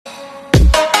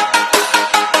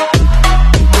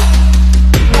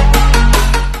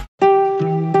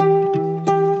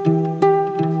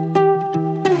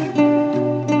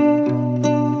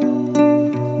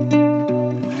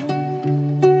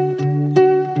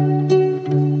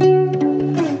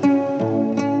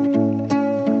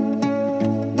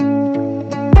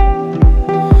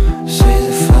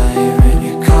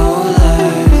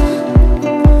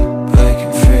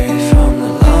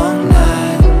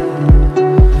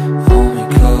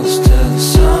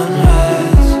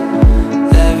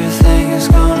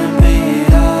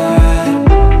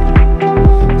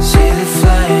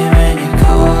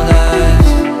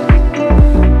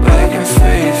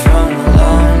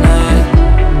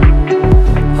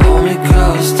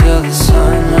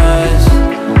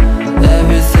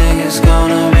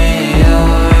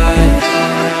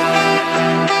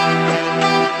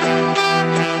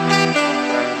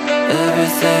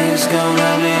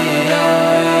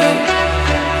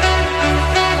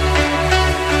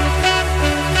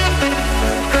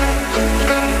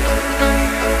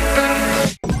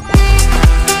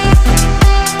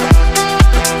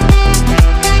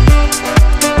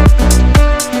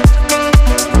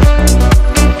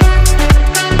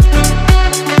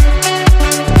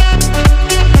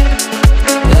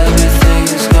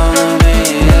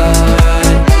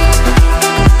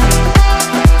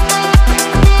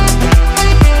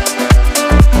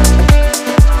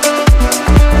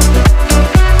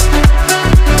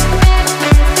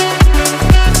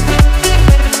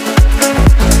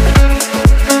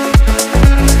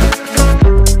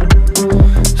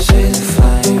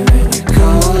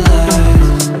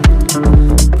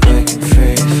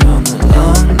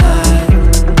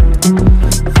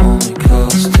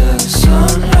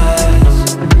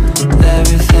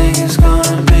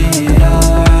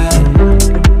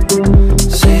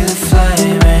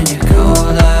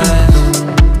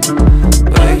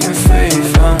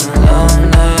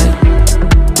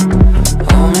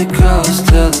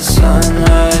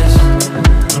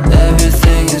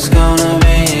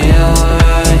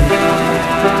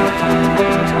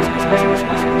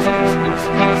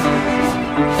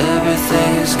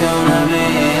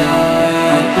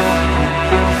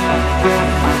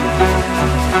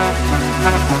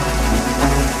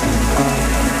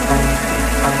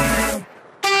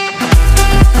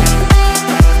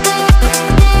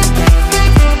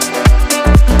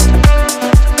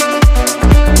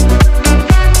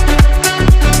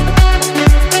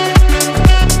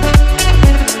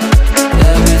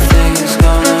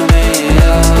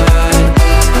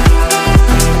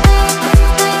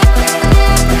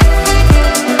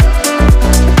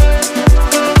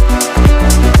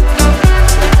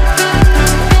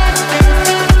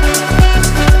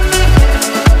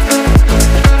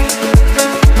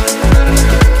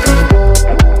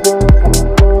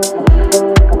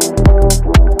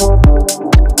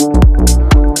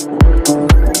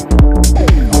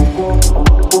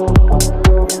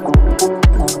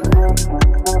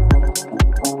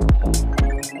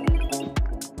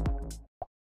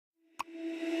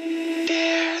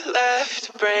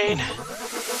brain.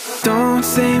 Don't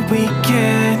say we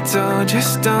can't, oh,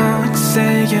 just don't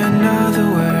say another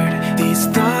word. These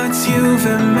thoughts you've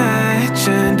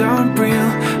imagined aren't real,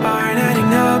 aren't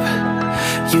adding up.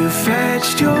 You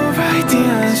fetched your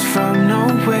ideas from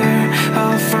nowhere,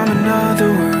 all from another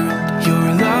world. Your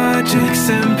logic's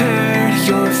impaired,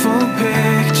 your full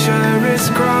picture is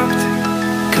cropped.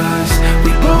 Cause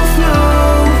we both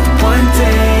know that one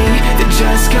day they're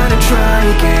just gonna try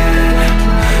again.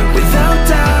 Without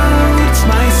doubt, it's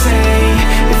my say,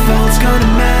 if all's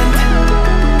gonna mend.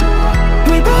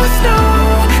 We both know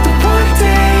that one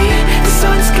day the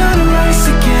sun's gonna rise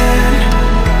again.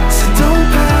 So don't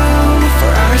pout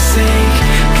for our sake,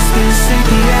 cause this ain't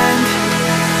the end.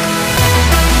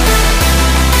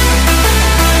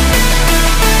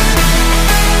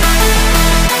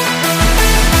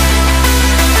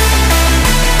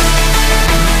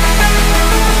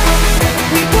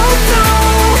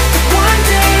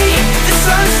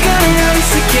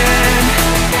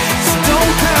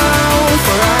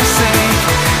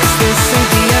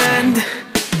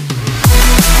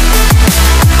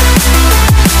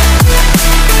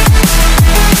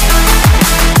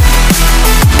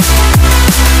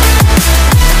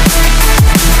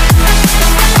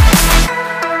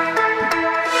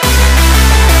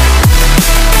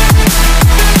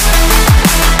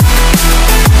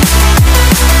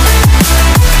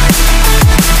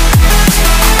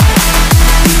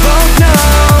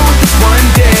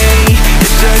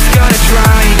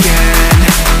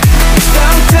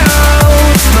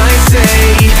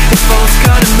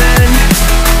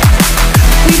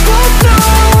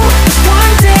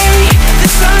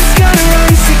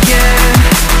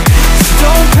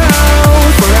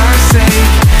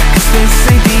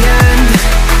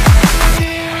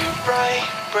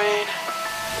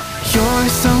 You're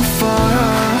so far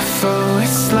off, oh,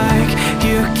 it's like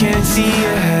you can't see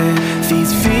ahead.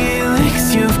 These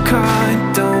feelings you've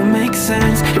caught don't make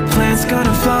sense, your plan's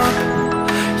gonna flop.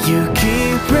 You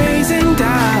keep raising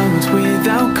doubts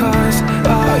without cause,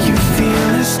 all you feel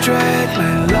is dread.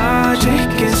 My logic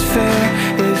is fair,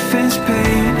 if it's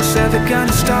pain, it's ever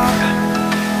gonna stop.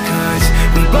 Cause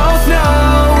we both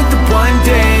know that one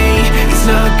day he's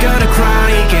not gonna cry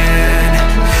again.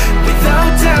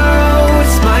 Without doubt,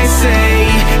 it's my say,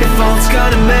 if all's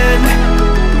gonna mend.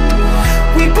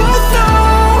 We both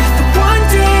know that one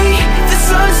day the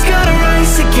sun's gonna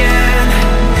rise again.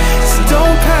 So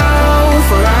don't pout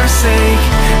for our sake,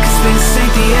 cause this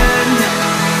ain't the end.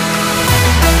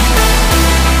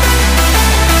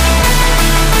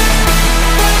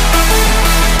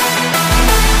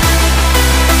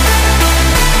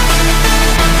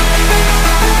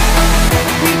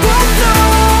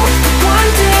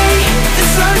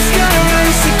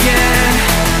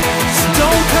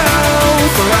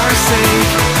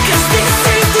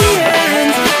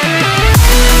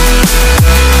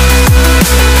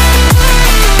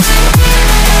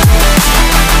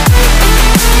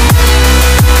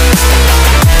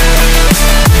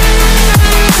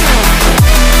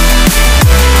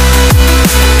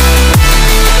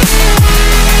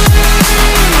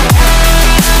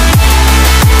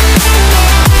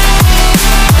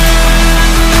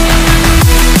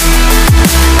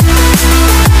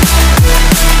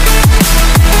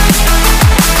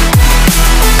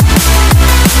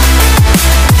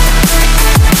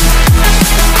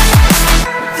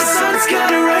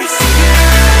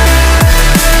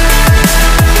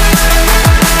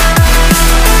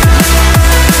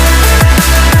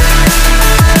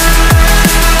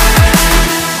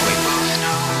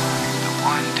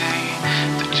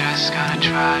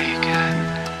 Try again,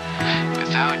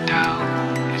 without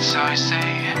doubt, it's our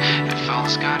say, if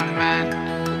all's gonna mend.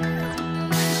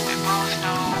 We both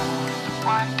know that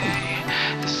one day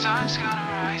the sun's gonna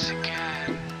rise again.